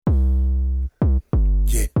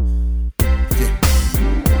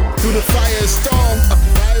firestorm,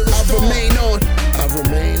 I remain on.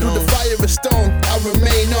 Through the fire and storm, I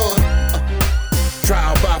remain on.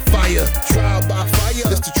 Trial by fire, trial by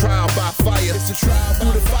fire. It's the trial by fire. It's the trial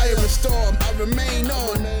through the fire and storm, I remain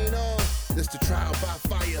on. It's the trial by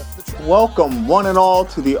fire. Welcome, one and all,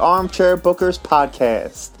 to the Armchair Bookers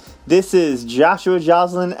podcast. This is Joshua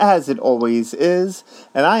Joslin, as it always is,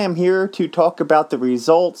 and I am here to talk about the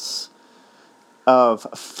results of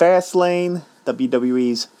Fast Lane,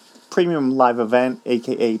 WWE's premium live event,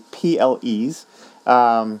 aka PLEs,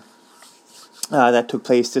 that took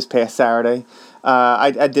place this past Saturday.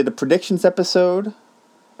 I did a predictions episode.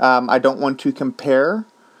 I don't want to compare,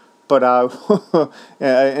 but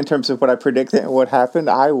in terms of what I predicted and what happened,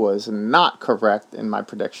 I was not correct in my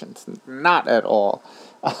predictions. Not at all.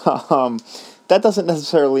 That doesn't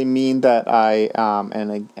necessarily mean that I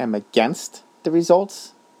am against the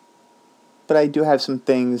results, but I do have some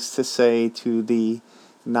things to say to the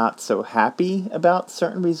not so happy about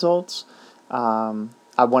certain results. I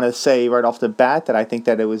want to say right off the bat that I think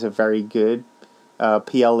that it was a very good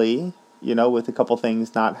PLE, with a couple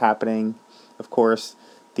things not happening. Of course,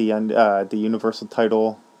 the Universal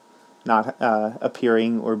title not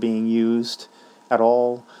appearing or being used at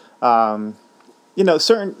all. Certain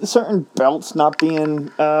belts not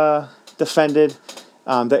being defended.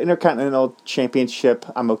 The Intercontinental Championship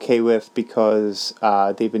I'm okay with because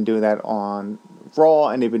they've been doing that on Raw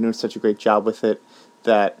and they've been doing such a great job with it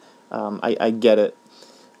that I get it.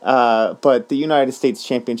 But the United States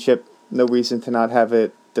Championship, no reason to not have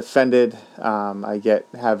it defended. I get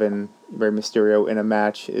having Rey Mysterio in a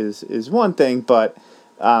match is one thing, but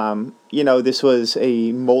this was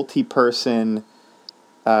a multi-person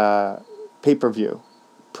pay-per-view,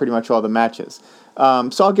 pretty much all the matches.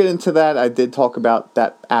 So I'll get into that. I did talk about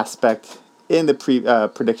that aspect in the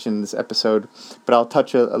predictions episode, but I'll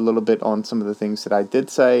touch a little bit on some of the things that I did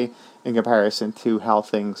say in comparison to how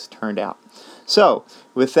things turned out. So,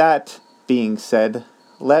 with that being said,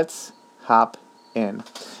 let's hop in.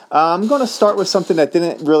 I'm going to start with something that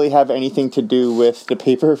didn't really have anything to do with the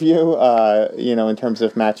pay-per-view, in terms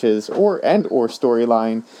of matches or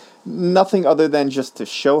storyline. Nothing other than just to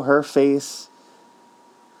show her face,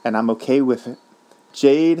 and I'm okay with it.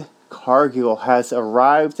 Jade Cargill has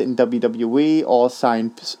arrived in WWE. All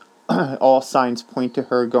signs point to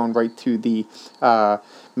her going right to the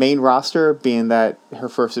main roster, being that her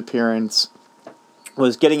first appearance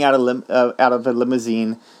was getting out of a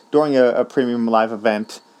limousine during a premium live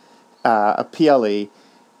event, a PLE,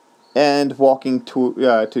 and walking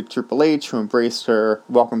to Triple H, who embraced her,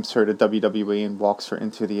 welcomes her to WWE, and walks her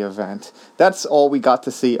into the event. That's all we got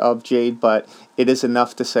to see of Jade, but it is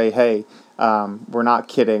enough to say, hey, we're not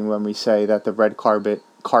kidding when we say that the red carpet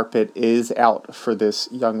is out for this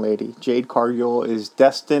young lady. Jade Cargill is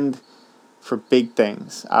destined for big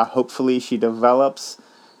things. Hopefully she develops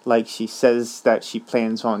like she says that she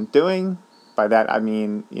plans on doing. By that I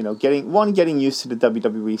mean, getting used to the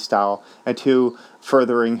WWE style, and two,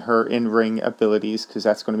 furthering her in-ring abilities, because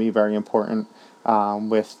that's going to be very important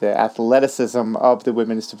with the athleticism of the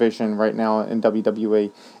women's division right now in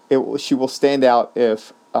WWE. She will stand out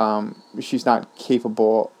if she's not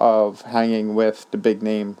capable of hanging with the big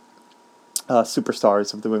name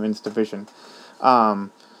superstars of the women's division.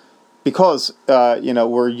 Because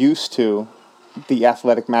we're used to the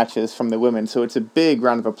athletic matches from the women, so it's a big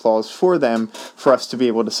round of applause for them, for us to be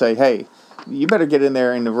able to say, hey, you better get in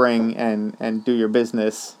there in the ring and do your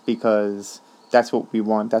business, because that's what we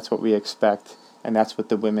want, that's what we expect, and that's what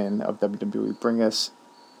the women of WWE bring us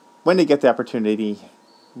when they get the opportunity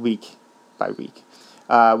week by week.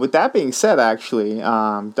 With that being said, actually,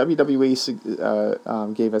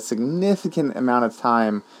 WWE gave a significant amount of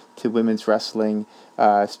time to women's wrestling,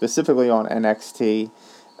 specifically on NXT.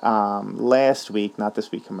 Last week, not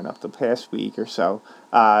this week coming up, the past week or so,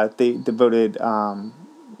 they devoted,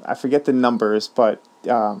 I forget the numbers, but,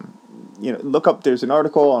 look up, there's an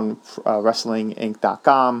article on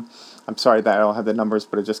WrestlingInc.com. I'm sorry that I don't have the numbers,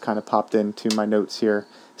 but it just kind of popped into my notes here.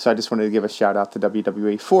 So I just wanted to give a shout out to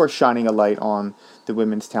WWE for shining a light on the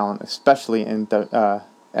women's talent, especially in the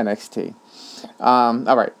NXT.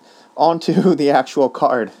 All right, on to the actual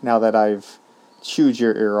card, now that I've chewed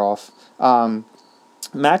your ear off.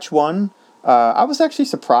 Match 1, I was actually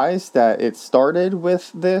surprised that it started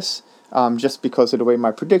with this, just because of the way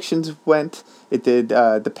my predictions went. It did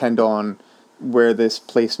depend on where this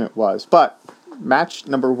placement was. But match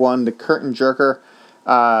number 1, the curtain jerker,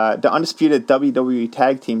 the Undisputed WWE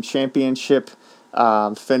Tag Team Championship,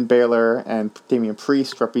 Finn Balor and Damian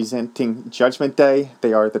Priest representing Judgment Day.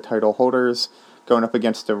 They are the title holders, going up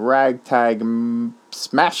against the ragtag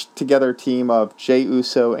smashed together team of Jey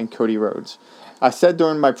Uso and Cody Rhodes. I said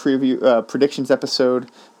during my preview predictions episode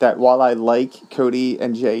that while I like Cody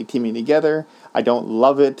and Jay teaming together, I don't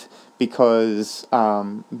love it because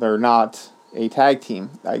they're not a tag team.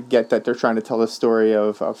 I get that they're trying to tell a story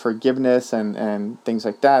of forgiveness and things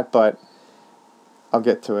like that, but I'll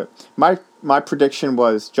get to it. My prediction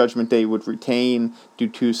was Judgment Day would retain due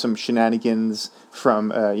to some shenanigans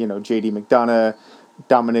from JD McDonough,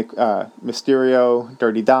 Dominic Mysterio,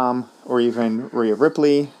 Dirty Dom, or even Rhea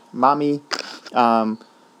Ripley, Mommy.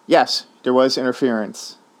 Yes, there was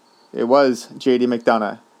interference. It was JD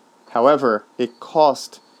McDonough. However, it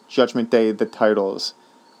cost Judgment Day the titles.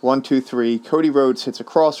 1, 2, 3. Cody Rhodes hits a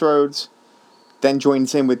crossroads, then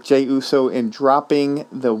joins in with Jey Uso in dropping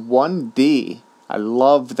the 1D. I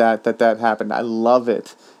love that happened. I love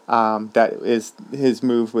it. That is his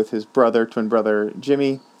move with his twin brother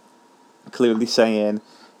Jimmy, clearly saying,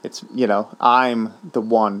 "It's I'm the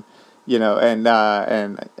one," and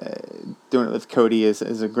doing it with Cody is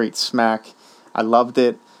a great smack. I loved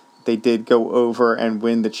it. They did go over and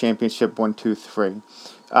win the championship 1, 2, 3.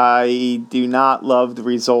 I do not love the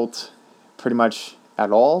result pretty much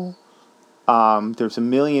at all. There's a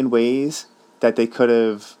million ways that they could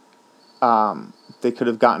have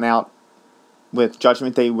gotten out with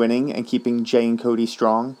Judgment Day winning and keeping Jay and Cody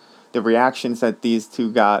strong. The reactions that these two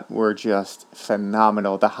got were just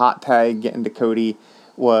phenomenal. The hot tag getting to Cody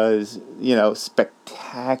was,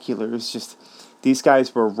 spectacular. It was just, these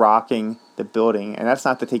guys were rocking the building. And that's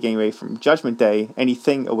not to take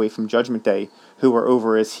anything away from Judgment Day, who were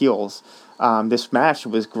over as heels. This match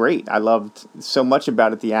was great. I loved so much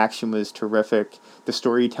about it. The action was terrific. The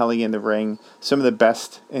storytelling in the ring, some of the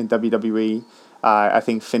best in WWE. I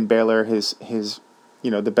think Finn Balor, his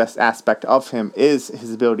the best aspect of him is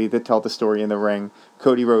his ability to tell the story in the ring.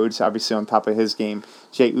 Cody Rhodes, obviously on top of his game.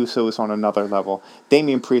 Jey Uso was on another level.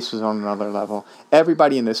 Damian Priest was on another level.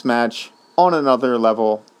 Everybody in this match on another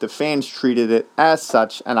level. The fans treated it as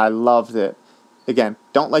such, and I loved it. Again,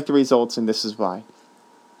 don't like the results, and this is why.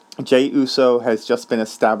 Jey Uso has just been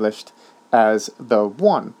established as the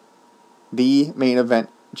one. The main event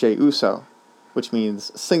Jey Uso, which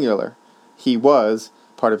means singular. He was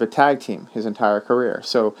part of a tag team his entire career.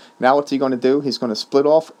 So now what's he going to do? He's going to split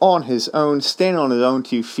off on his own, stand on his own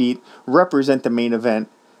 2 feet, represent the main event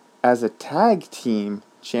as a tag team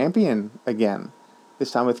champion again,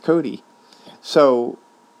 this time with Cody. So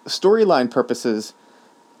storyline purposes,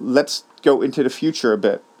 let's go into the future a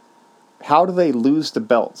bit. How do they lose the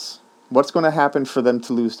belts? What's going to happen for them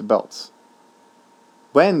to lose the belts?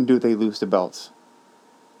 When do they lose the belts?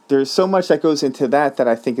 There's so much that goes into that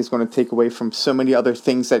I think is going to take away from so many other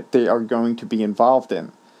things that they are going to be involved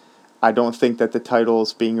in. I don't think that the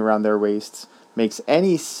titles being around their waists makes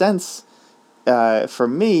any sense for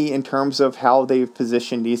me in terms of how they've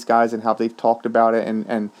positioned these guys and how they've talked about it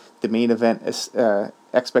and the main event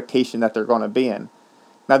expectation that they're going to be in.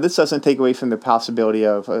 Now, this doesn't take away from the possibility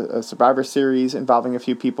of a Survivor Series involving a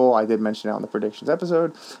few people. I did mention it on the predictions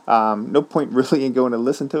episode. No point really in going to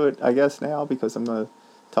listen to it, I guess, now, because I'm going to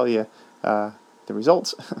tell you the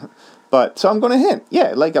results. But so I'm going to hint.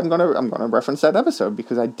 Yeah, I'm going to reference that episode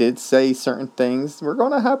because I did say certain things were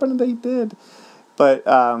going to happen and they did. But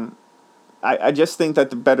I just think that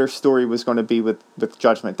the better story was going to be with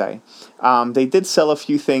Judgment Day. They did sell a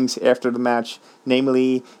few things after the match,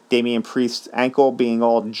 namely Damian Priest's ankle being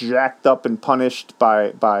all jacked up and punished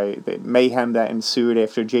by the mayhem that ensued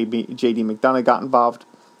after JD McDonough got involved.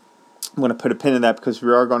 I'm going to put a pin in that because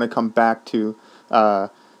we are going to come back to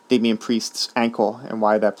Damian Priest's ankle and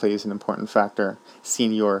why that plays an important factor,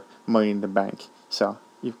 Senior Money in the Bank. So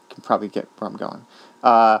you can probably get where I'm going.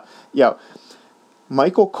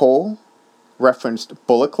 Michael Cole referenced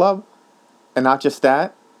Bullet Club, and not just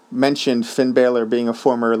that, mentioned Finn Balor being a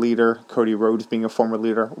former leader, Cody Rhodes being a former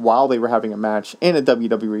leader, while they were having a match in a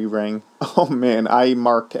WWE ring. Oh man, I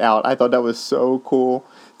marked out. I thought that was so cool.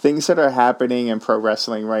 Things that are happening in pro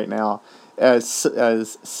wrestling right now, as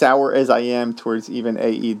sour as I am towards even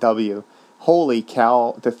AEW, holy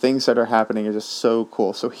cow, the things that are happening are just so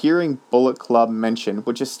cool. So hearing Bullet Club mentioned,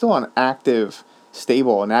 which is still an active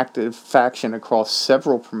stable, an active faction across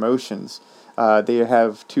several promotions. They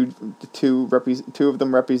have two of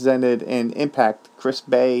them represented in Impact, Chris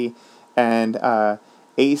Bay and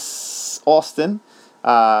Ace Austin.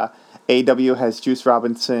 AEW has Juice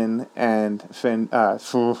Robinson and Finn.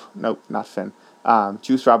 Not Finn.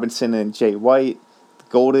 Juice Robinson and Jay White, the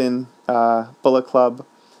Golden Bullet Club,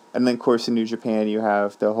 and then of course in New Japan you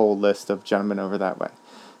have the whole list of gentlemen over that way.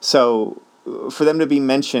 So for them to be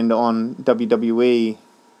mentioned on WWE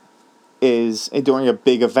is during a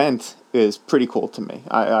big event is pretty cool to me.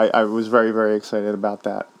 I was very, very excited about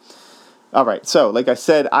that. All right, so like I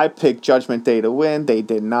said, I picked Judgment Day to win. They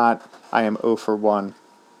did not. I am 0 for 1.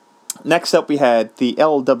 Next up, we had the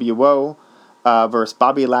LWO versus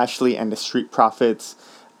Bobby Lashley and the Street Profits.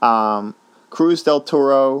 Cruz del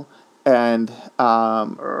Toro and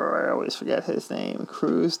I always forget his name.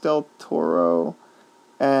 Cruz del Toro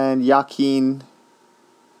and Joaquin.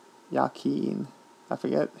 I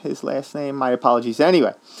forget his last name. My apologies.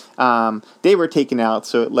 Anyway, they were taken out,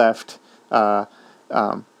 so it left Rey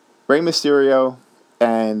Mysterio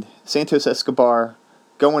and Santos Escobar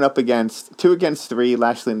going up against 2 against 3,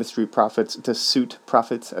 Lashley and the Street Profits, the Suit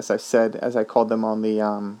Profits, as I called them on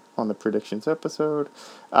the predictions episode.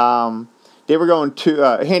 They were going to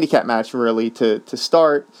a handicap match really to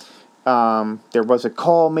start. There was a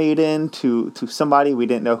call made in to somebody. We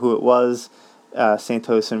didn't know who it was.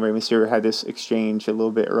 Santos and Rey Mysterio had this exchange a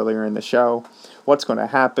little bit earlier in the show. What's going to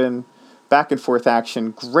happen? Back and forth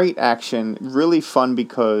action, great action, really fun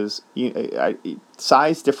because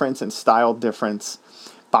size difference and style difference.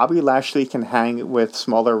 Bobby Lashley can hang with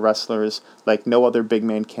smaller wrestlers like no other big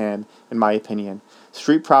man can, in my opinion.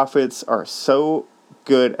 Street Profits are so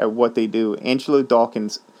good at what they do. Angelo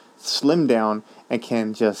Dawkins slimmed down and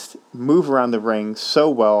can just move around the ring so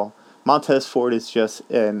well. Montez Ford is just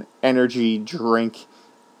an energy drink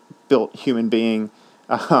built human being.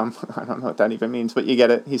 I don't know what that even means, but you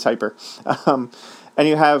get it. He's hyper. And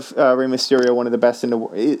you have Rey Mysterio, one of the best in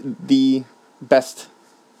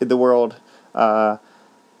the world.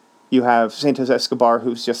 You have Santos Escobar,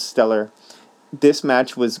 who's just stellar. This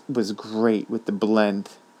match was great with the blend.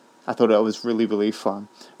 I thought it was really, really fun.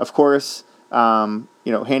 Of course,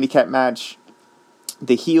 handicap match.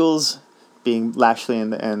 The heels, being Lashley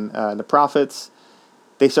and the Profits,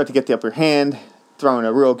 they start to get the upper hand, throwing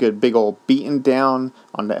a real good big old beating down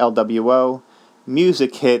on the LWO.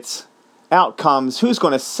 Music hits. Out comes, who's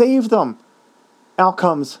going to save them? Out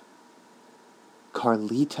comes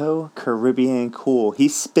Carlito, Caribbean Cool. He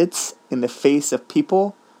spits in the face of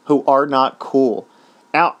people who are not cool.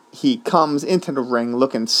 Out he comes into the ring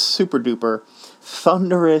looking super duper.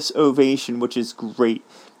 Thunderous ovation, which is great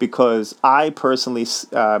because I personally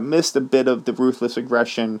missed a bit of the Ruthless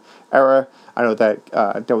Aggression era. I know that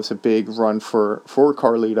that was a big run for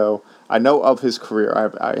Carlito. I know of his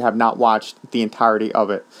career. I have not watched the entirety of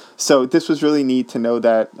it. So this was really neat to know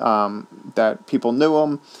that that people knew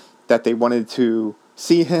him, that they wanted to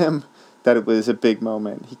see him, that it was a big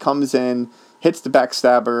moment. He comes in, hits the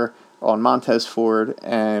backstabber on Montez Ford,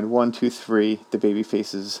 and 1, 2, 3, the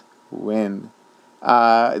babyfaces win.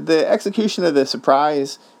 The execution of the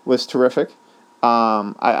surprise was terrific.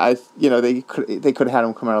 They could have had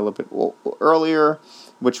him come out a little bit earlier,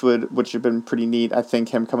 which would have been pretty neat. I think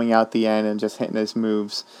him coming out the end and just hitting his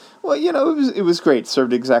moves, well, it was great. It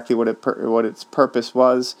served exactly what its purpose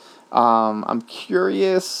was. I'm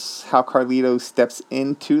curious how Carlito steps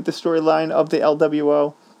into the storyline of the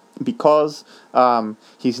LWO because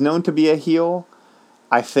he's known to be a heel.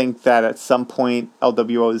 I think that at some point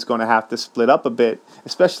LWO is going to have to split up a bit,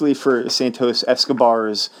 especially for Santos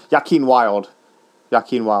Escobar's Joaquin Wilde.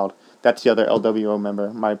 That's the other LWO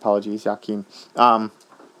member. My apologies, Joaquin.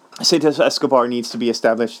 Santos Escobar needs to be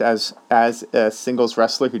established as a singles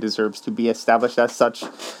wrestler. He deserves to be established as such.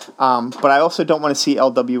 But I also don't want to see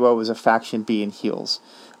LWO as a faction being heels.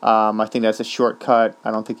 I think that's a shortcut.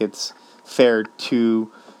 I don't think it's fair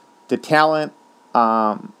to the talent.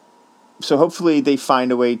 So hopefully they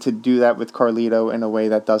find a way to do that with Carlito in a way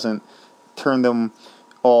that doesn't turn them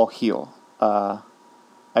all heel. I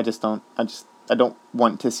don't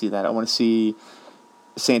want to see that. I want to see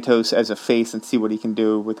Santos as a face and see what he can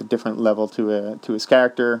do with a different level to his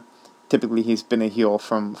character. Typically, he's been a heel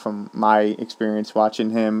from my experience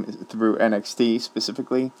watching him through NXT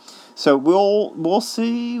specifically. So we'll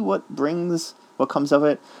see what comes of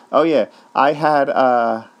it. Oh yeah, I had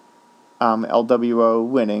LWO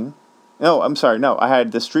winning. No, I'm sorry. No, I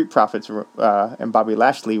had the Street Profits and Bobby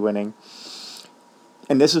Lashley winning.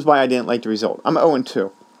 And this is why I didn't like the result. I'm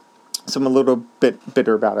 0-2. So I'm a little bit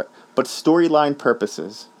bitter about it. But storyline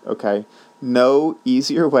purposes, okay? No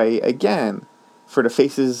easier way, again, for the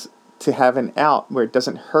faces to have an out where it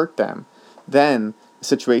doesn't hurt them than a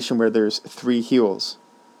situation where there's 3 heels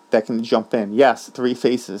that can jump in. Yes, 3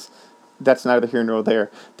 faces. That's neither here nor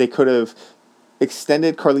there. They could have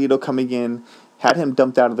extended Carlito coming in, had him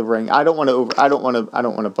dumped out of the ring. I don't want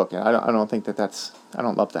to book it. I don't think that's. I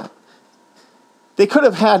don't love that. They could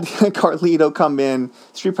have had Carlito come in.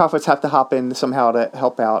 Street Profits have to hop in somehow to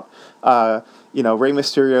help out. Rey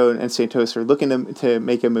Mysterio and Santos are looking to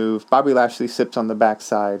make a move. Bobby Lashley sips on the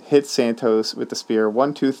backside, hits Santos with the spear.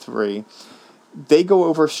 1, 2, 3. They go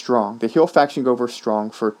over strong. The heel faction go over strong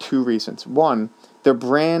for 2 reasons. One, They're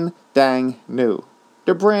brand dang new.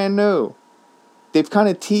 They're brand new. They've kind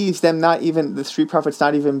of teased them the Street Profits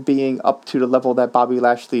not even being up to the level that Bobby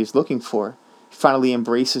Lashley is looking for. He finally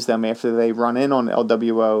embraces them after they run in on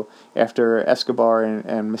LWO after Escobar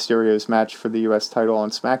and Mysterio's match for the U.S. title on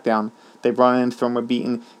SmackDown. They run in, throw him a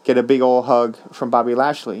beating, get a big old hug from Bobby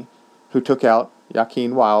Lashley, who took out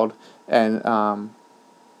Joaquin Wilde and now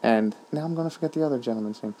I'm going to forget the other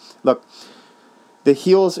gentleman's name. Look, the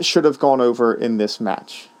heels should have gone over in this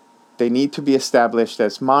match. They need to be established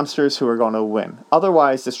as monsters who are going to win.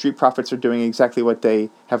 Otherwise, the Street Profits are doing exactly what they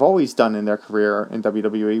have always done in their career in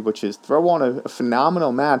WWE, which is throw on a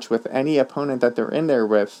phenomenal match with any opponent that they're in there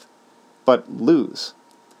with, but lose.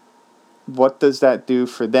 What does that do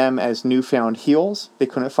for them as newfound heels? They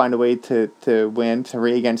couldn't find a way to win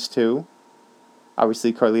 3 against 2.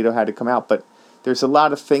 Obviously, Carlito had to come out, but there's a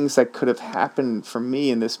lot of things that could have happened for me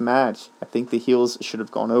in this match. I think the heels should have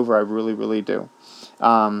gone over. I really, really do.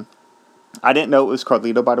 I didn't know it was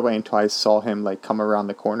Carlito, by the way, until I saw him come around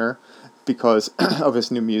the corner because of his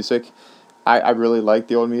new music. I really like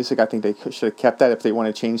the old music. I think they should have kept that. If they want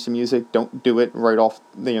to change the music, don't do it right off.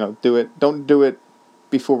 Don't do it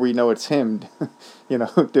before we know it's him. Do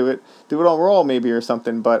it on Raw maybe or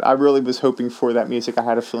something. But I really was hoping for that music. I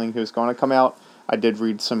had a feeling he was going to come out. I did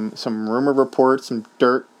read some rumor reports, some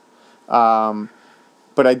dirt.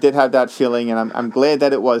 But I did have that feeling, and I'm glad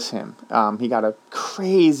that it was him. He got a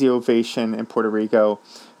crazy ovation in Puerto Rico,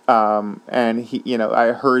 and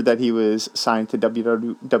I heard that he was signed to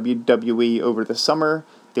WWE over the summer.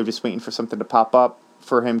 They were just waiting for something to pop up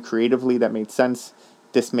for him creatively. That made sense.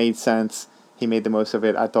 This made sense. He made the most of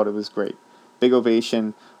it. I thought it was great. Big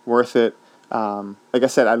ovation, worth it. Like I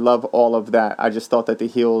said, I love all of that. I just thought that the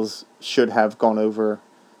heels should have gone over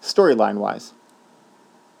storyline-wise.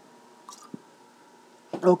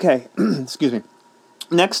 Okay, excuse me.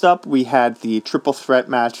 Next up, we had the triple threat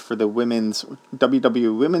match for the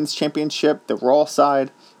WWE Women's Championship, the Raw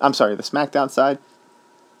side. I'm sorry, the SmackDown side.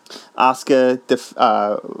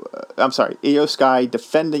 Iyo Sky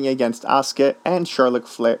defending against Asuka and Charlotte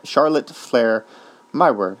Flair.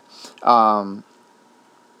 My word.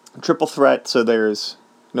 Triple threat, so there's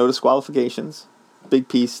no disqualifications. Big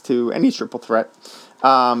piece to any triple threat.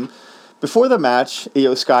 Before the match,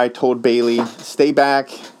 Iyo Sky told Bayley, stay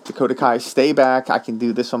back. Dakota Kai, stay back. I can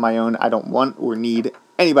do this on my own. I don't want or need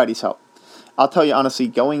anybody's help. I'll tell you honestly,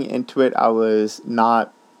 going into it, I was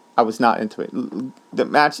not into it. The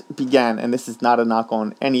match began, and this is not a knock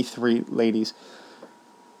on any 3 ladies.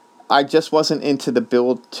 I just wasn't into the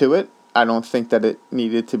build to it. I don't think that it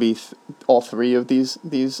needed to be all 3 of these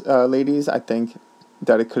ladies. I think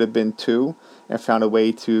that it could have been 2 and found a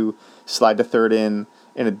way to slide the third in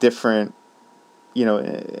a different,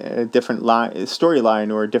 a different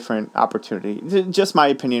storyline or a different opportunity. Just my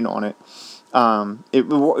opinion on it.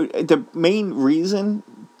 The main reason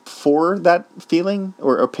for that feeling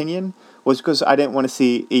or opinion was because I didn't want to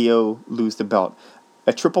see Iyo lose the belt.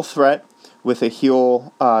 A triple threat with a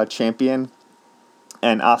heel champion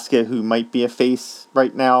and Asuka, who might be a face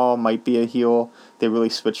right now, might be a heel. They really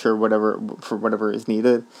switch her for whatever is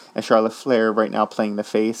needed. And Charlotte Flair right now playing the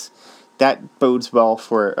face. That bodes well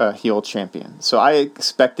for a heel champion. So I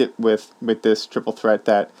expected with this triple threat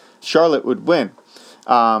that Charlotte would win.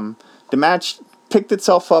 The match picked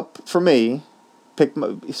itself up for me.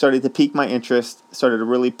 Started to pique my interest. Started to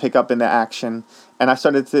really pick up into action. And I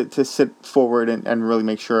started to sit forward and really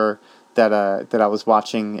make sure that I was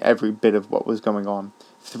watching every bit of what was going on.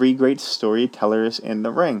 3 great storytellers in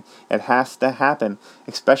the ring. It has to happen.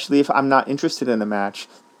 Especially if I'm not interested in the match.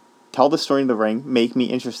 Tell the story in the ring, make me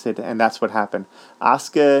interested, and that's what happened.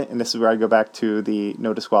 Asuka, and this is where I go back to the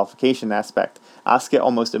no disqualification aspect. Asuka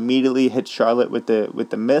almost immediately hit Charlotte with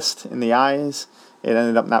the mist in the eyes. It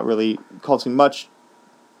ended up not really causing much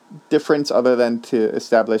difference other than to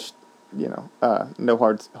establish, no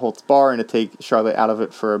holds bar and to take Charlotte out of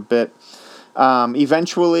it for a bit.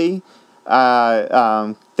 Eventually,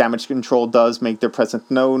 Damage Control does make their presence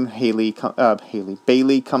known.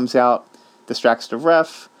 Bayley comes out, distracts the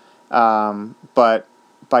ref. But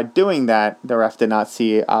by doing that, the ref did not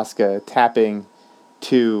see Asuka tapping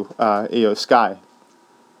to Iyo Sky.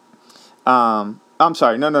 I'm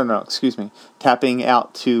sorry, no, excuse me. Tapping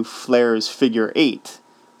out to Flair's figure 8,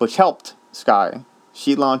 which helped Sky.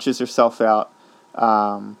 She launches herself out.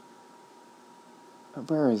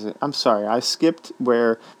 Where is it? I'm sorry, I skipped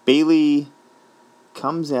where Bayley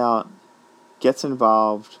comes out, gets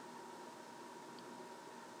involved,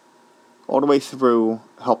 all the way through,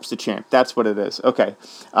 helps the champ. That's what it is. Okay.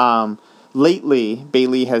 Lately,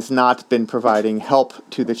 Bayley has not been providing help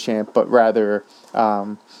to the champ, but rather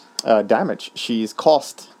damage. She's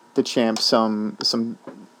cost the champ some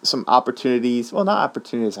opportunities. Well, not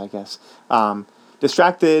opportunities, I guess.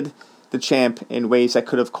 Distracted the champ in ways that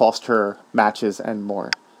could have cost her matches and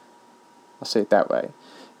more. I'll say it that way.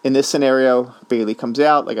 In this scenario, Bayley comes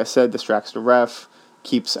out, like I said, distracts the ref,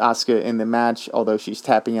 keeps Asuka in the match, although she's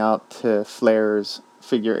tapping out to Flair's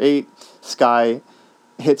figure 8. Sky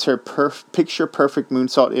hits her picture-perfect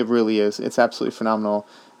moonsault. It really is. It's absolutely phenomenal.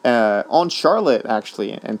 On Charlotte,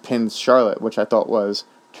 actually, and pins Charlotte, which I thought was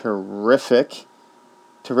terrific.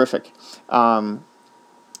 Terrific. The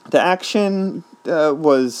action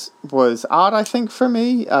was odd, I think, for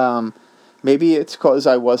me. Maybe it's because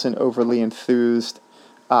I wasn't overly enthused.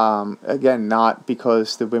 Again, not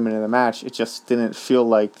because the women in the match. It just didn't feel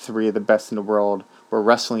like three of the best in the world were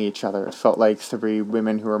wrestling each other. It felt like three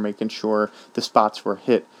women who were making sure the spots were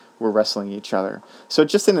hit were wrestling each other. So it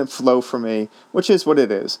just didn't flow for me, which is what it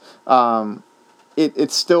is.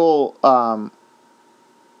 It's still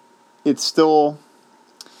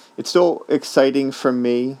exciting for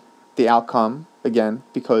me, the outcome, again,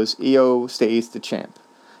 because Iyo stays the champ.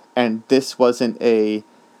 And this wasn't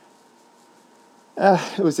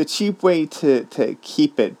it was a cheap way to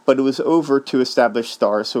keep it, but it was over to establish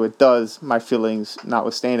stars, so it does, my feelings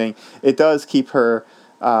notwithstanding, it does keep her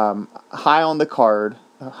high on the card,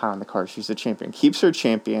 she's a champion, keeps her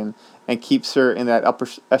champion, and keeps her in that upper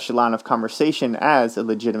echelon of conversation as a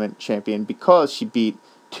legitimate champion because she beat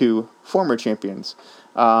two former champions.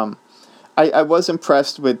 I was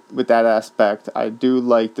impressed with that aspect. I do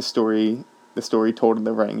like the story told in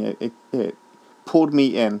the ring. It pulled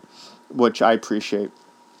me in, which I appreciate.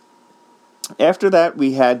 After that,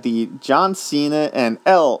 we had the John Cena and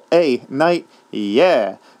L.A. Knight,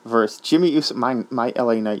 versus Jimmy Uso. My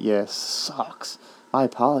L.A. Knight, sucks. My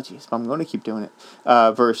apologies, but I'm going to keep doing it.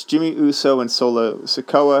 Versus Jimmy Uso and Solo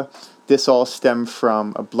Sikoa. This all stemmed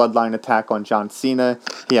from a Bloodline attack on John Cena.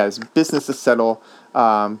 He has business to settle.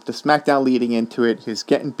 The SmackDown leading into it, he's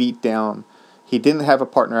getting beat down. He didn't have a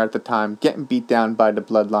partner at the time, getting beat down by the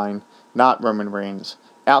Bloodline, not Roman Reigns.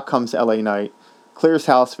 Out comes LA Knight, clears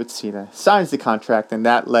house with Cena, signs the contract, and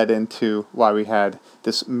that led into why we had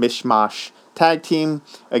this mishmash tag team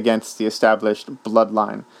against the established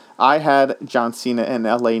Bloodline. I had John Cena and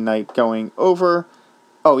LA Knight going over.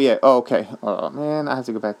 Oh, yeah. Oh, okay. Oh, man. I have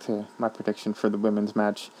to go back to my prediction for the women's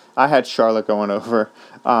match. I had Charlotte going over.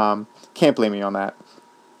 Can't blame me on that.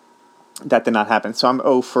 That did not happen. So I'm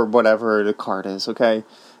 0 for whatever the card is, okay?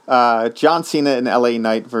 John Cena and LA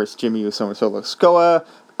Knight versus Jimmy Uso and Solo Sikoa.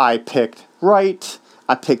 I picked right.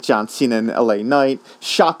 I picked John Cena and LA Knight.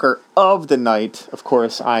 Shocker of the night. Of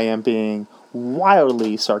course, I am being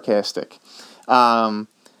wildly sarcastic. I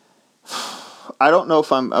don't know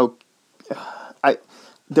if I'm...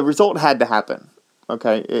 The result had to happen,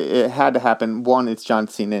 okay? It had to happen. One, it's John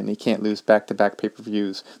Cena, and he can't lose back-to-back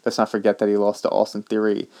pay-per-views. Let's not forget that he lost to Austin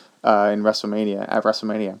Theory at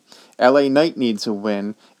WrestleMania. LA Knight needs a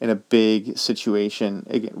win in a big situation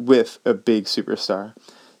with a big superstar.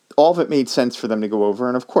 All of it made sense for them to go over,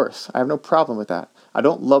 and of course, I have no problem with that. I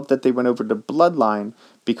don't love that they went over to Bloodline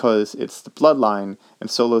because it's the Bloodline, and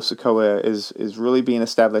Solo Sikoa is really being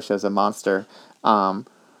established as a monster.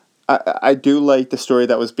 I do like the story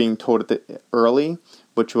that was being told early,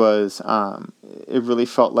 which was it really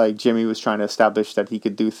felt like Jimmy was trying to establish that he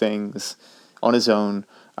could do things on his own,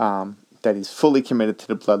 that he's fully committed to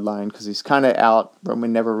the Bloodline because he's kind of out.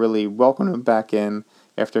 Roman never really welcomed him back in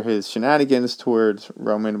after his shenanigans towards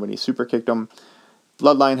Roman when he super kicked him.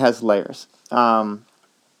 Bloodline has layers. But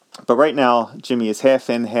right now, Jimmy is half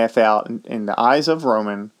in, half out in the eyes of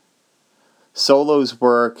Roman. Solo's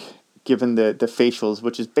work, given the facials,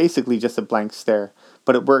 which is basically just a blank stare,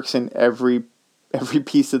 but it works in every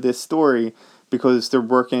piece of this story because they're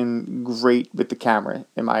working great with the camera,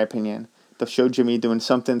 in my opinion. They'll show Jimmy doing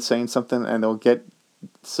something, saying something, and they'll get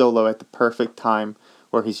Solo at the perfect time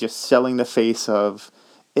where he's just selling the face of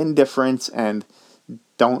indifference and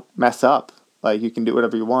don't mess up. Like, you can do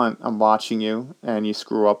whatever you want. I'm watching you, and you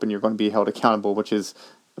screw up, and you're going to be held accountable, which is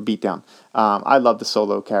a beatdown. I love the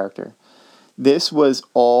Solo character. This was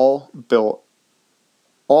all built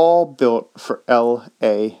for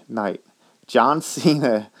L.A. Knight. John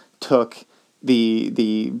Cena took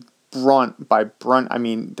the brunt. I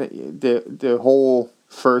mean, the whole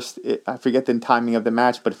first, I forget the timing of the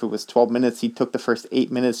match, but if it was 12 minutes, he took the first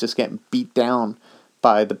 8 minutes just getting beat down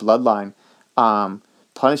by the Bloodline.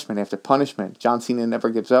 Punishment after punishment. John Cena never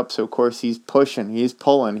gives up, so of course he's pushing, he's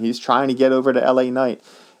pulling, he's trying to get over to LA Knight.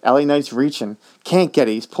 LA Knight's reaching. Can't get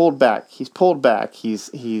it. He's pulled back. He's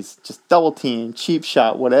just double teamed, cheap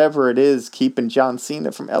shot, whatever it is, keeping John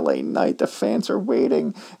Cena from LA Knight. The fans are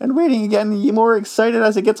waiting and waiting again. You're more excited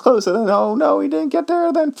as it gets closer. Then, oh no, he didn't get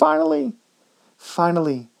there. Then finally,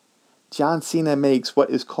 John Cena makes what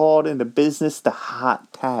is called in the business the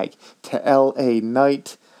hot tag to LA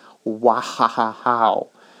Knight. Wow.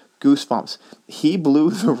 Goosebumps. He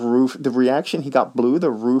blew the roof. The reaction he got blew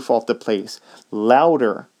the roof off the place.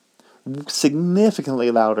 Louder.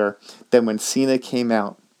 Significantly louder than when Cena came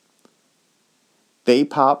out. They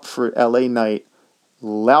popped for LA Knight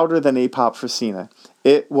louder than they popped for Cena.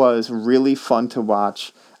 It was really fun to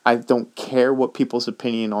watch. I don't care what people's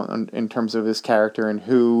opinion on in terms of his character and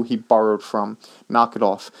who he borrowed from. Knock it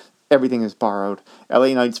off. Everything is borrowed.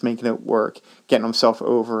 LA Knight's making it work, getting himself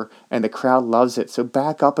over, and the crowd loves it. So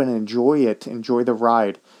back up and enjoy it. Enjoy the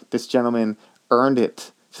ride. This gentleman earned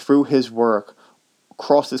it through his work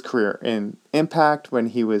across his career. In Impact, when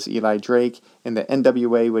he was Eli Drake. In the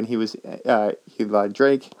NWA, when he was Eli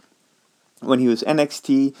Drake. When he was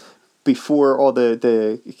NXT, before all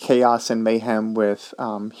the chaos and mayhem with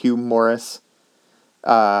Hugh Morris.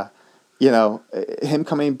 Him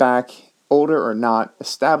coming back, older or not,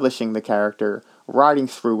 establishing the character, riding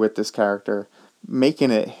through with this character, making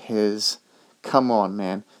it his. Come on,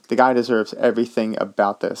 man. The guy deserves everything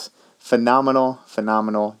about this. Phenomenal.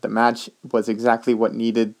 The match was exactly what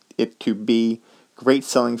needed it to be. Great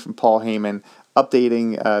selling from Paul Heyman,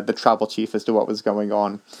 updating the Tribal Chief as to what was going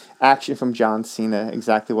on. Action from John Cena,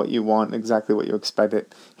 exactly what you want, exactly what you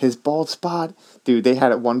expected. His bald spot, dude, they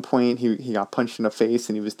had at one point, he got punched in the face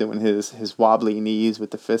and he was doing his wobbly knees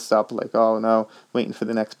with the fists up, like, oh no, waiting for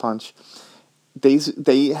the next punch.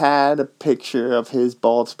 They had a picture of his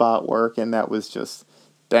bald spot work, and that was just,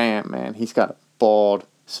 damn, man, he's got a bald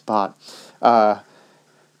spot.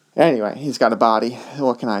 Anyway, he's got a body.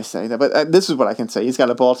 What can I say? But this is what I can say. He's got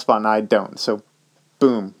a bald spot and I don't. So,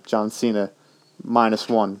 boom, John Cena,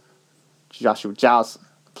 -1. Joshua Giles,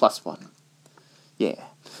 +1. Yeah.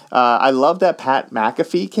 I love that Pat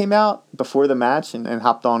McAfee came out before the match and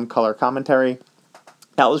hopped on color commentary.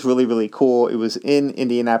 That was really, really cool. It was in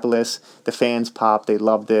Indianapolis. The fans popped. They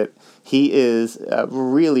loved it. He is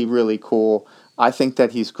really, really cool. I think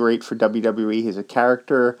that he's great for WWE. He's a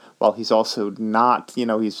character, while he's also not.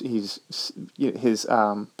 He's his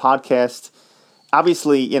podcast.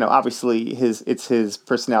 Obviously, it's his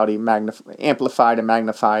personality amplified and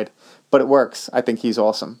magnified, but it works. I think he's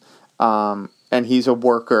awesome, and he's a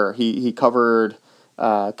worker. He covered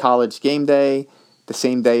College Game Day the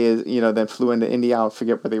same day as then flew into Indy. I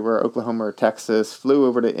forget where they were, Oklahoma or Texas. Flew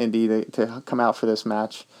over to Indy to come out for this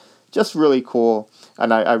match. Just really cool,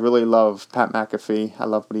 and I really love Pat McAfee. I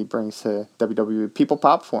love what he brings to WWE. People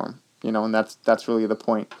pop for him, and that's really the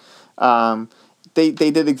point. They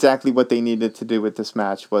did exactly what they needed to do with this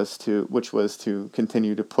match, which was to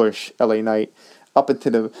continue to push LA Knight up into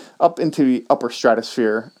the upper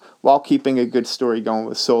stratosphere while keeping a good story going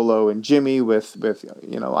with Solo and Jimmy with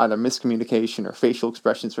either miscommunication or facial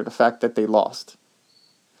expressions or the fact that they lost.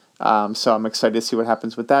 So I'm excited to see what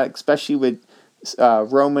happens with that, especially with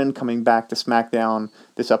Roman coming back to SmackDown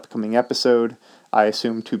this upcoming episode. I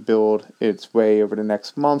assume to build its way over the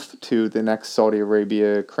next month to the next Saudi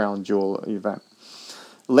Arabia Crown Jewel event.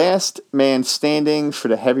 Last man standing for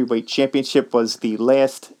the heavyweight championship was the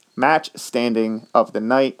last match standing of the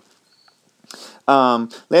night.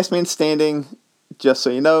 Last man standing, just so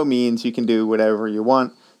you know, means you can do whatever you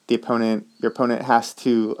want. Your opponent has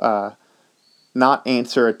to not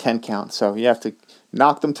answer a 10 count, so you have to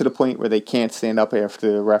knock them to the point where they can't stand up after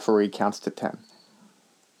the referee counts to 10.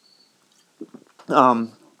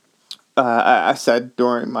 I said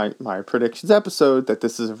during my predictions episode that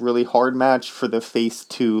this is a really hard match for the face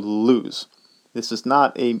to lose. This is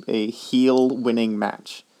not a heel winning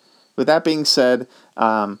match. With that being said,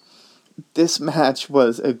 this match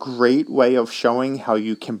was a great way of showing how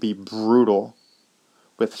you can be brutal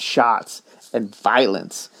with shots and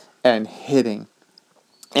violence and hitting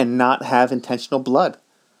and not have intentional blood.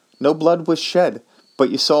 No blood was shed,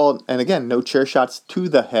 but you saw, and again, no chair shots to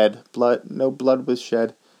the head. No blood was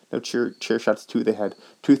shed. No chair shots to the head.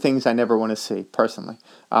 Two things I never want to see, personally.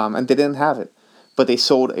 And they didn't have it. But they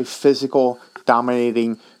sold a physical,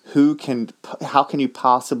 dominating, how can you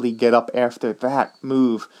possibly get up after that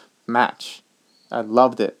move match. I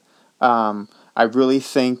loved it. I really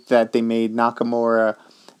think that they made Nakamura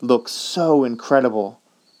look so incredible.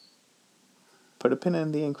 Put a pin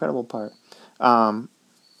in the incredible part.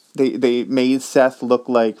 They made Seth look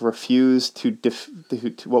like refused to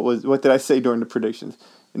what did I say during the predictions?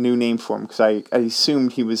 new name for him, because I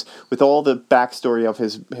assumed he was, with all the backstory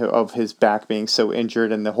of his back being so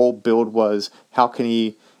injured, and the whole build was, how can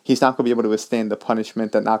he's not going to be able to withstand the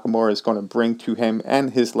punishment that Nakamura is going to bring to him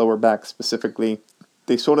and his lower back specifically.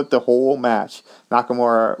 They sort of, the whole match,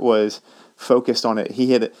 Nakamura was focused on it. He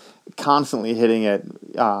hit constantly hitting it,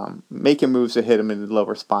 making moves to hit him in the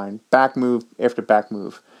lower spine, back move after back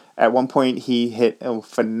move. At one point, he hit a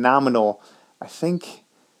phenomenal, I think,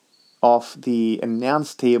 off the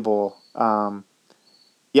announce table. Off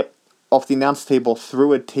the announce table,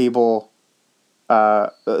 through a table.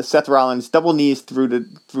 Seth Rollins double knees through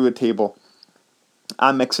a table.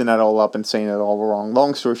 I'm mixing that all up and saying it all wrong.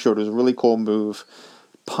 Long story short, it was a really cool move.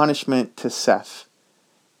 Punishment to Seth,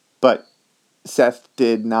 but Seth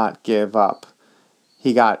did not give up.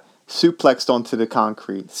 He got suplexed onto the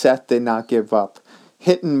concrete. Seth did not give up.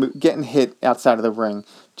 Getting hit outside of the ring,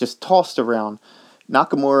 just tossed around.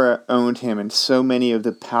 Nakamura owned him in so many of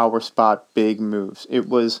the power spot big moves. It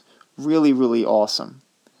was really, really awesome.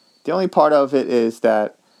 The only part of it is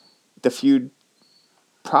that the feud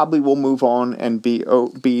probably will move on and be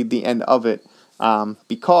the end of it,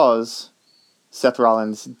 because Seth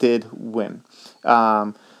Rollins did win.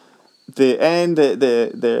 The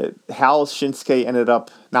how Shinsuke ended up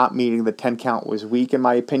not meeting the 10 count was weak, in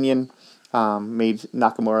my opinion. Made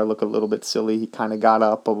Nakamura look a little bit silly. He kind of got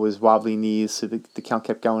up, but was wobbly knees, so the count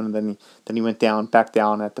kept going, and then he went back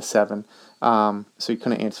down at the 7. So he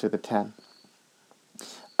couldn't answer the 10.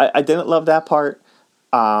 I didn't love that part.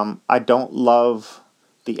 I don't love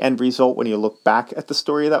the end result when you look back at the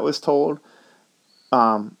story that was told.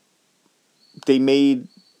 They made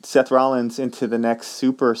Seth Rollins into the next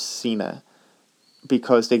Super Cena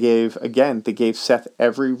because they gave Seth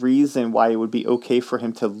every reason why it would be okay for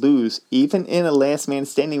him to lose, even in a last man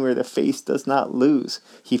standing where the face does not lose.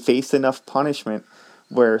 He faced enough punishment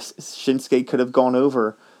where Shinsuke could have gone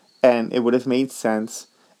over and it would have made sense.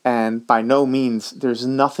 And by no means, there's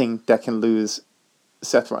nothing that can lose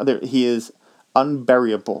Seth Rollins. He is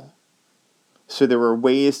unburyable. So there were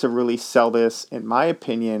ways to really sell this, in my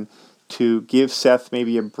opinion, to give Seth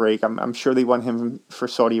maybe a break. I'm sure they want him for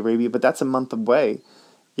Saudi Arabia, but that's a month away.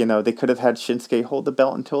 You know, they could have had Shinsuke hold the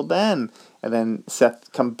belt until then, and then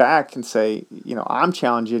Seth come back and say, I'm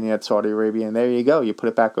challenging you at Saudi Arabia, and there you go. You put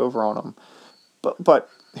it back over on him. But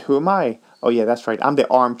who am I? Oh yeah, that's right. I'm the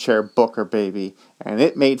armchair booker, baby. And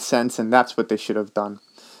it made sense, and that's what they should have done.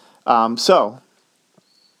 I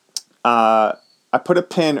put a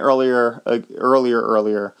pin earlier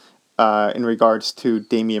in regards to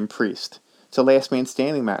Damian Priest. It's a last man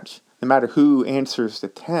standing match. No matter who answers the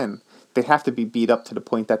 10, they have to be beat up to the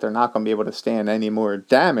point that they're not going to be able to stand any more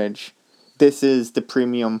damage. This is the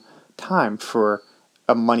premium time for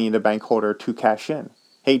a Money in the Bank holder to cash in.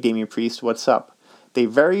 Hey, Damian Priest, what's up? They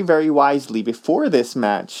very, very wisely, before this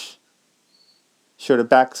match, showed a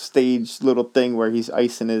backstage little thing where he's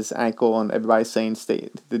icing his ankle and everybody's saying,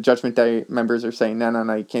 the Judgment Day members are saying,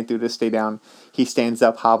 no, you can't do this, stay down. He stands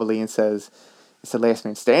up hobbly and says, it's a last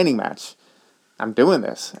man standing match. I'm doing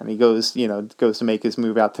this. And he goes to make his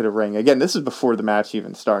move out to the ring. Again, this is before the match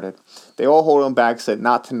even started. They all hold him back, said,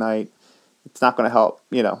 not tonight. It's not going to help,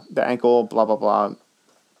 the ankle, blah, blah, blah.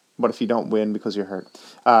 What if you don't win because you're hurt?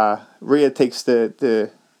 Rhea takes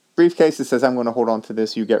the briefcase and says, I'm going to hold on to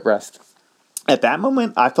this, you get rest. At that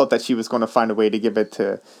moment, I thought that she was going to find a way to give it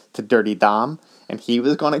to Dirty Dom, and he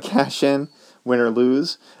was going to cash in, win or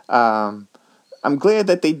lose. I'm glad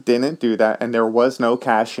that they didn't do that, and there was no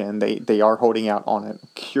cash in. They are holding out on it. I'm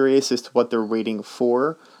curious as to what they're waiting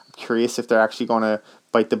for. I'm curious if they're actually going to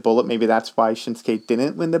bite the bullet. Maybe that's why Shinsuke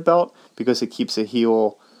didn't win the belt, because it keeps a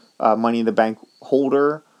heel Money in the Bank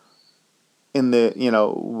holder in the,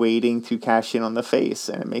 waiting to cash in on the face,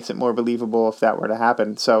 and it makes it more believable if that were to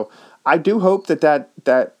happen. So I do hope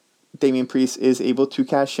that Damian Priest is able to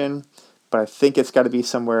cash in, but I think it's got to be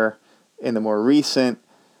somewhere in the more recent,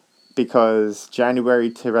 because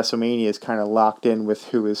January to WrestleMania is kind of locked in with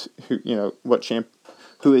who is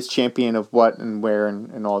champion of what and where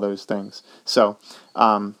and all those things. So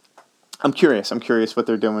I'm curious what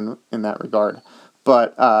they're doing in that regard.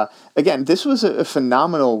 But again, this was a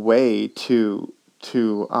phenomenal way to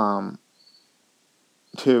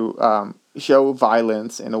show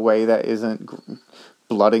violence in a way that isn't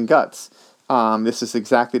blood and guts. This is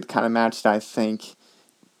exactly the kind of match that I think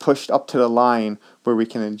pushed up to the line where we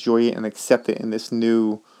can enjoy it and accept it in this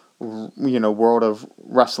new, world of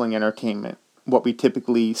wrestling entertainment. What we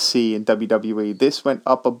typically see in WWE. This went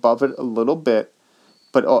up above it a little bit,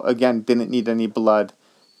 but again, didn't need any blood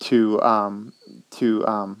to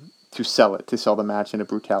sell the match and the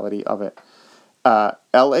brutality of it.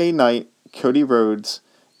 LA Knight, Cody Rhodes,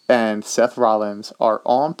 and Seth Rollins are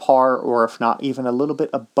on par, or if not even a little bit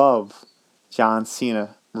above John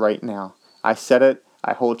Cena right now. I said it.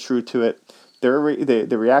 I hold true to it.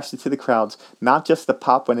 The reaction to the crowds, not just the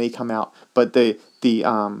pop when they come out, but the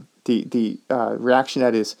reaction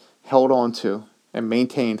that is held on to and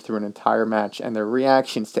maintained through an entire match, and their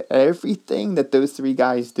reactions to everything that those three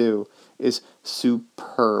guys do is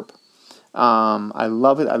superb. I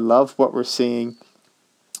love it. I love what we're seeing.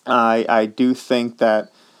 I do think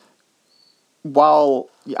that while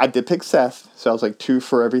I did pick Seth, so I was like 2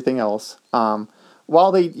 for everything else.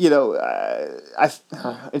 While they,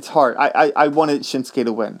 it's hard. I wanted Shinsuke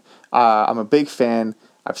to win. I'm a big fan.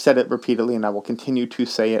 I've said it repeatedly, and I will continue to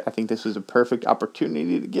say it. I think this was a perfect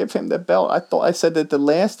opportunity to give him the belt. I said that the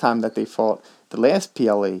last time that they fought, the last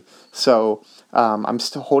PLE. So I'm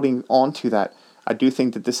still holding on to that. I do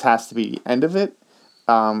think that this has to be the end of it,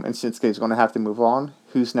 and Shinsuke is going to have to move on.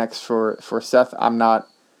 Who's next for Seth? I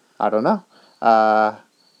don't know. I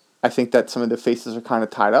think that some of the faces are kind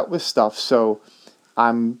of tied up with stuff, so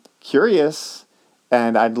I'm curious,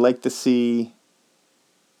 and I'd like to see,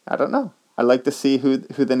 I don't know. I'd like to see who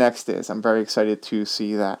the next is. I'm very excited to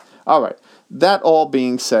see that. All right. That all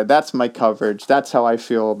being said, that's my coverage. That's how I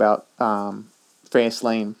feel about Fast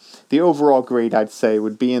Lane. The overall grade, I'd say,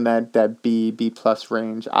 would be in that B plus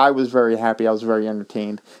range. I was very happy. I was very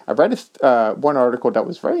entertained. I read one article that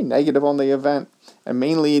was very negative on the event, and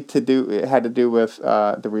mainly it had to do with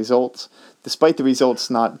the results. Despite the results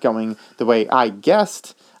not going the way I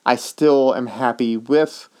guessed, I still am happy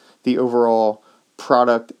with the overall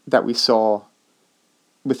product that we saw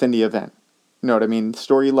within the event. You know what I mean?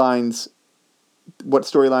 What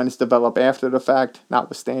storylines develop after the fact,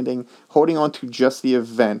 notwithstanding, holding on to just the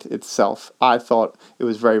event itself, I thought it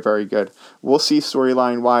was very, very good. We'll see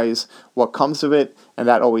storyline-wise what comes of it, and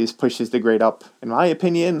that always pushes the grade up. In my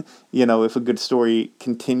opinion, if a good story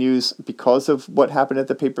continues because of what happened at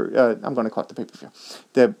the I'm going to call it the pay-per-view.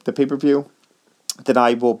 The pay-per-view, then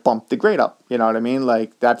I will bump the grade up. You know what I mean?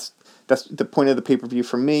 Like, that's the point of the pay-per-view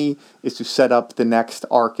for me, is to set up the next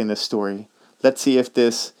arc in the story. Let's see if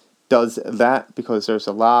this does that, because there's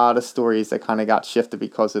a lot of stories that kind of got shifted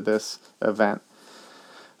because of this event.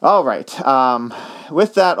 All right.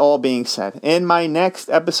 With that all being said, in my next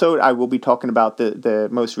episode, I will be talking about the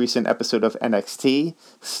most recent episode of NXT,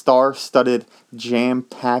 star-studded,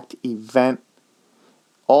 jam-packed event,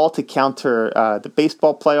 all to counter the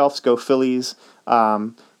baseball playoffs. Go Phillies.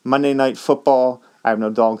 Monday Night Football. I have no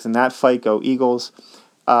dogs in that fight. Go Eagles.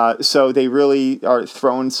 So they really are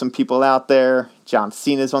throwing some people out there. John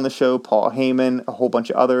Cena's on the show, Paul Heyman, a whole bunch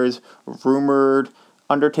of others. Rumored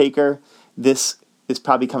Undertaker. This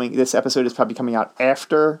episode is probably coming out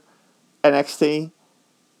after NXT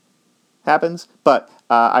happens, but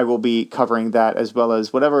I will be covering that as well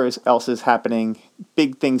as whatever else is happening,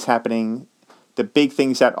 big things happening, the big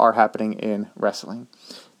things that are happening in wrestling.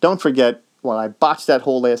 Don't forget, while I botched that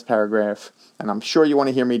whole last paragraph, and I'm sure you want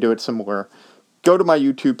to hear me do it some more, go to my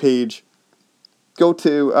YouTube page, go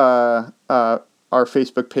to our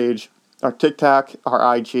Facebook page, our TikTok,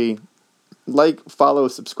 our IG, follow,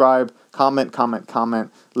 subscribe, comment.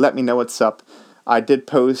 Let me know what's up. I did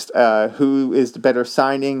post who is the better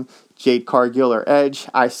signing, Jade Cargill or Edge.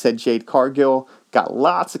 I said Jade Cargill. Got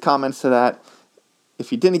lots of comments to that.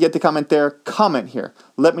 If you didn't get the comment there, comment here.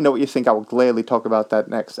 Let me know what you think. I will gladly talk about that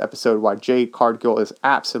next episode, why Jade Cargill is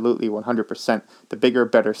absolutely 100% the bigger,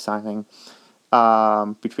 better signing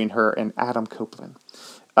between her and Adam Copeland.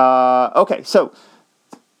 Okay, so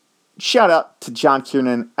shout out to John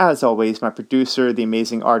Kiernan, as always, my producer, the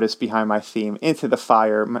amazing artist behind my theme, Into the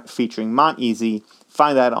Fire, featuring Mont Easy.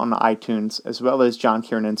 Find that on iTunes, as well as John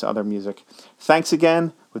Kiernan's other music. Thanks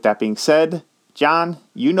again. With that being said, John,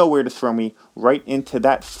 you know where to throw me. Right into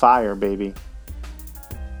that fire, baby.